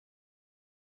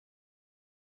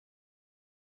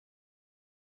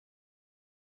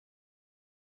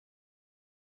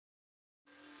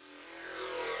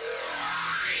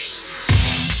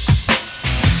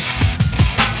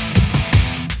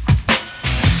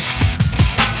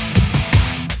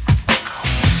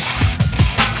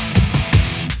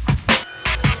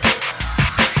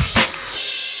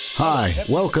Hi,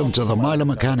 welcome to the MEYLE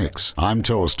Mechanics. I'm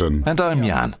Torsten. And I'm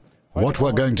Jan. What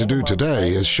we're going to do today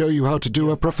is show you how to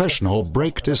do a professional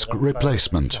brake disc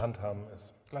replacement.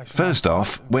 First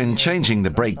off, when changing the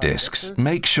brake discs,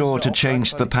 make sure to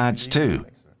change the pads too.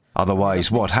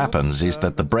 Otherwise, what happens is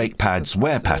that the brake pad's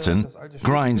wear pattern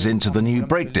grinds into the new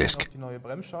brake disc.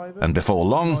 And before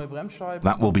long,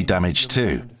 that will be damaged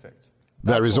too.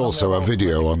 There is also a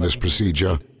video on this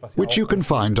procedure, which you can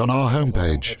find on our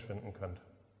homepage.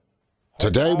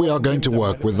 Today we are going to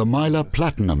work with the MEYLE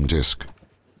Platinum disc.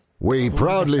 We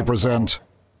proudly present,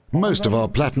 most of our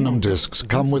platinum discs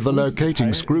come with the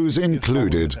locating screws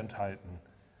included.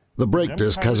 The brake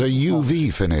disc has a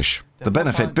UV finish. The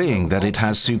benefit being that it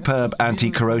has superb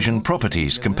anti-corrosion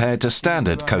properties compared to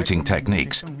standard coating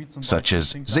techniques, such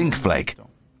as zinc flake.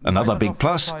 Another big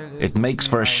plus, it makes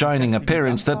for a shining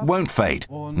appearance that won't fade,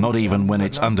 not even when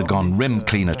it's undergone rim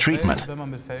cleaner treatment.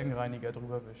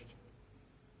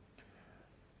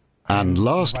 And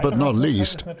last but not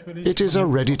least, it is a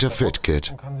ready-to-fit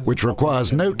kit, which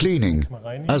requires no cleaning,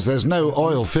 as there's no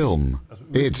oil film.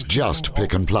 It's just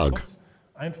pick and plug.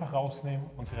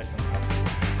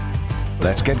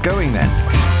 Let's get going then.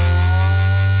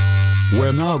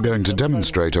 We're now going to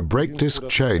demonstrate a brake disc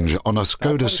change on a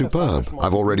Skoda Superb.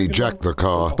 I've already jacked the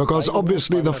car, because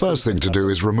obviously the first thing to do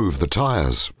is remove the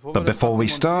tires. But before we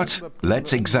start,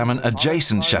 let's examine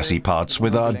adjacent chassis parts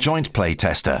with our joint play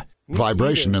tester.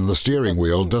 Vibration in the steering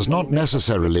wheel does not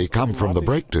necessarily come from the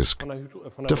brake disc.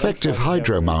 Defective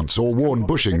hydro mounts or worn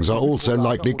bushings are also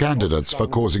likely candidates for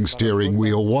causing steering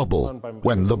wheel wobble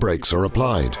when the brakes are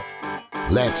applied.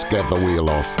 Let's get the wheel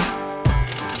off.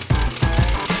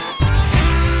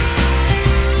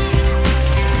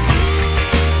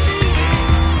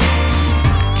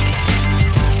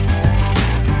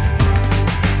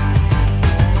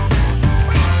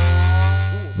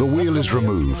 The wheel is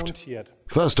removed.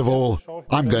 First of all,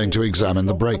 I'm going to examine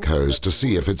the brake hose to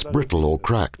see if it's brittle or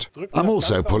cracked. I'm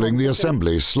also pulling the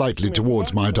assembly slightly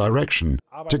towards my direction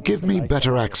to give me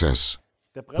better access.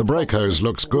 The brake hose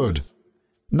looks good.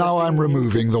 Now I'm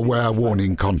removing the wear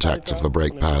warning contact of the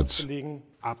brake pads.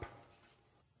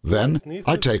 Then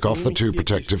I take off the two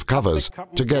protective covers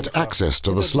to get access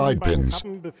to the slide pins,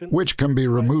 which can be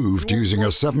removed using a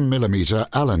 7mm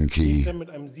Allen key.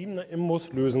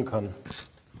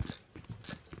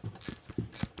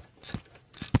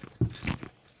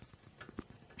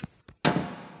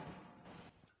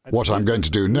 What I'm going to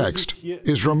do next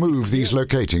is remove these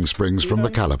locating springs from the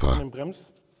caliper,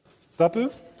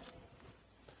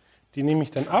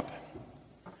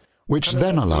 which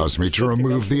then allows me to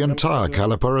remove the entire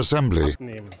caliper assembly.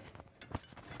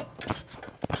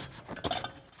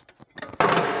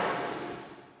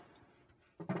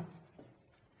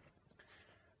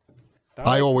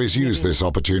 I always use this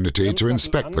opportunity to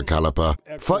inspect the caliper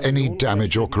for any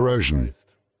damage or corrosion,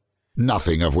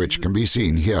 nothing of which can be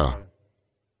seen here.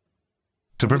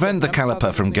 To prevent the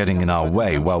caliper from getting in our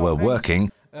way while we're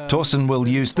working, Torsten will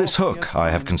use this hook I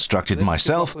have constructed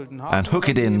myself and hook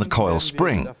it in the coil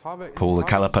spring. Pull the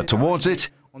caliper towards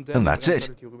it, and that's it.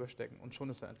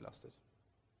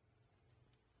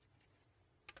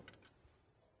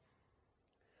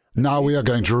 Now we are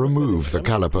going to remove the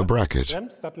caliper bracket.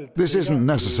 This isn't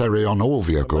necessary on all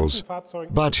vehicles,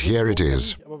 but here it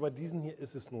is.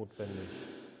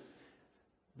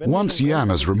 Once Jan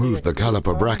has removed the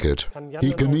caliper bracket,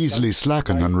 he can easily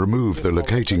slacken and remove the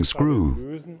locating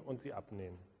screw.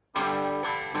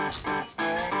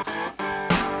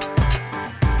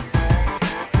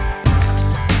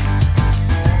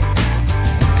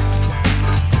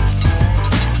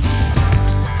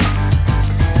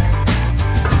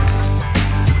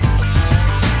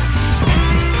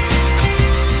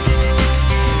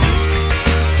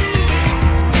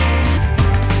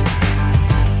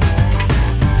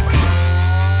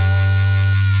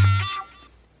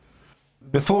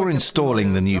 Before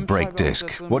installing the new brake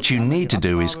disc, what you need to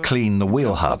do is clean the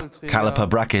wheel hub, caliper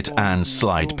bracket and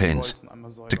slide pins.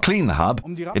 To clean the hub,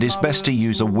 it is best to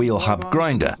use a wheel hub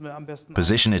grinder.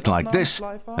 Position it like this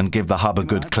and give the hub a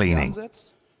good cleaning.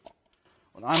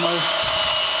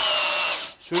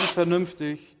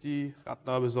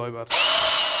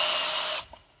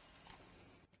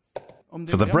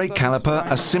 For the brake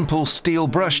caliper, a simple steel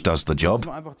brush does the job.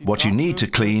 What you need to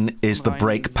clean is the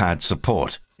brake pad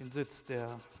support.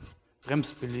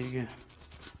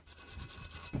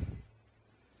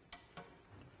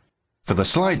 For the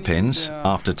slide pins,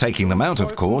 after taking them out,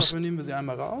 of course,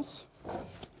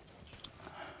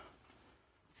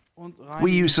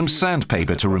 we use some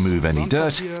sandpaper to remove any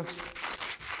dirt.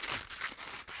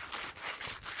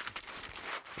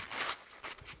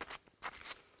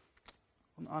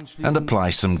 and apply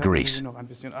some grease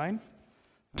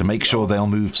to make sure they'll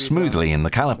move smoothly in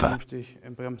the caliper.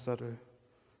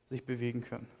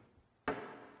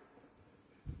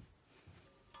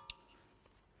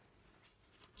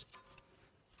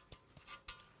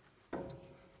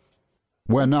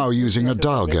 We're now using a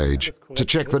dial gauge to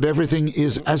check that everything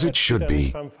is as it should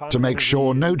be, to make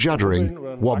sure no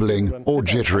juddering, wobbling or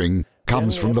jittering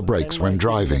comes from the brakes when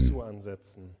driving.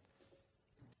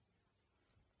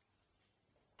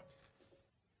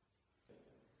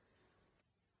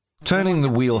 Turning the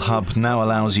wheel hub now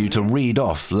allows you to read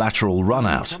off lateral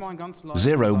runout.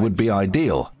 0 would be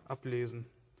ideal.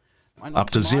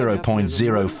 Up to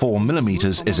 0.04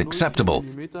 millimeters is acceptable.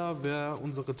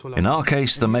 In our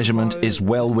case, the measurement is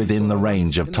well within the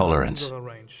range of tolerance.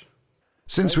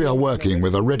 Since we are working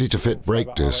with a ready-to-fit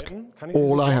brake disc,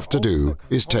 all I have to do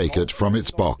is take it from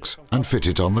its box and fit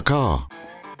it on the car.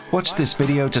 Watch this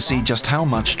video to see just how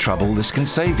much trouble this can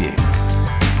save you.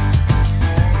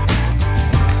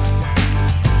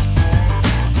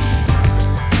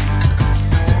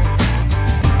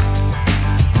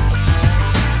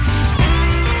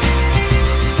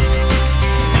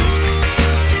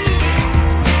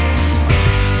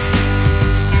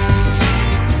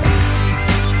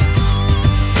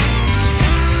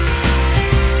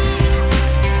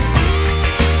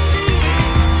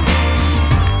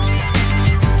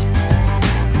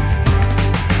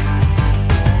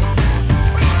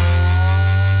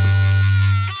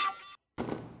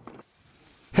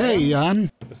 Hey,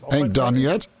 Jan, ain't done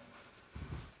yet?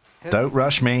 Don't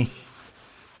rush me.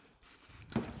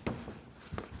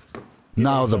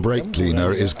 Now the brake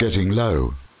cleaner is getting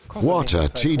low. What a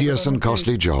tedious and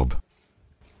costly job.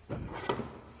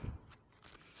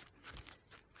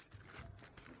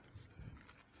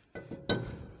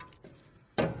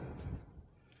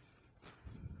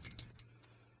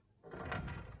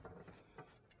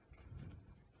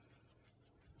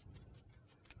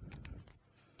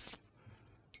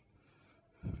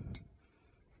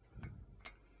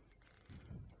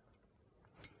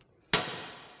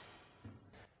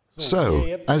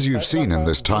 So, as you've seen in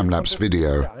this time-lapse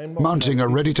video, mounting a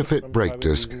ready-to-fit brake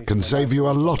disc can save you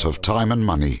a lot of time and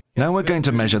money. Now we're going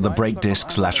to measure the brake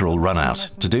disc's lateral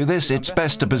runout. To do this, it's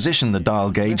best to position the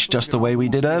dial gauge just the way we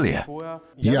did earlier.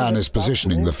 Jan is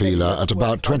positioning the feeler at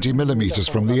about 20 millimeters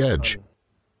from the edge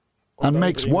and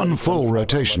makes one full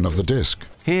rotation of the disc.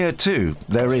 Here, too,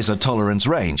 there is a tolerance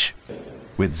range,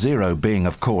 with 0 being,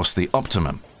 of course, the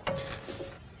optimum.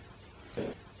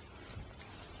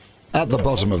 At the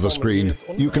bottom of the screen,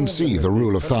 you can see the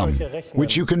rule of thumb,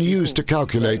 which you can use to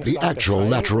calculate the actual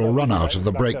lateral runout of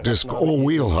the brake disc or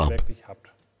wheel hub.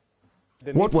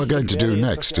 What we're going to do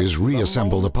next is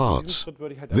reassemble the parts.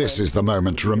 This is the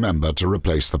moment to remember to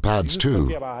replace the pads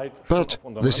too, but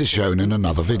this is shown in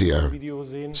another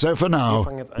video. So for now,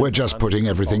 we're just putting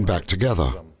everything back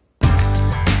together.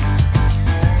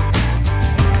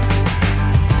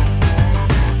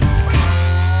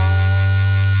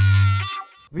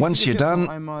 Once you're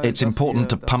done, it's important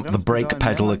to pump the brake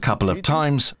pedal a couple of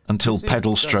times until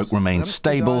pedal stroke remains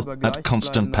stable at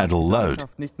constant pedal load.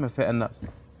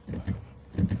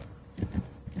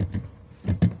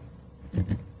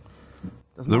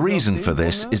 The reason for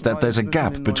this is that there's a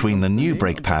gap between the new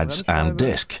brake pads and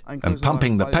disc, and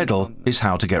pumping the pedal is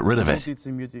how to get rid of it.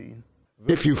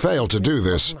 If you fail to do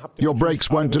this, your brakes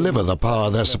won't deliver the power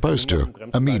they're supposed to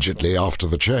immediately after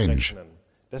the change.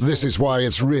 This is why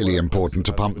it's really important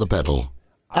to pump the pedal.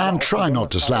 And try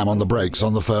not to slam on the brakes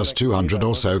on the first 200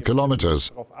 or so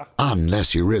kilometers.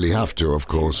 Unless you really have to, of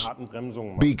course.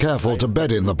 Be careful to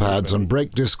bed in the pads and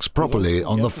brake discs properly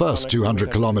on the first 200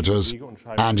 kilometers,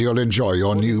 and you'll enjoy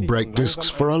your new brake discs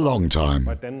for a long time.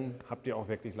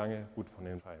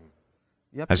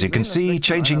 As you can see,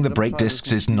 changing the brake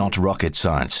discs is not rocket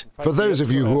science. For those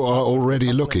of you who are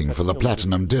already looking for the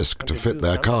platinum disc to fit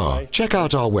their car, check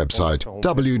out our website,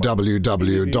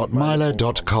 www.meyle.com.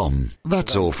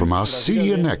 That's all from us. See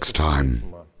you next time.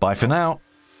 Bye for now.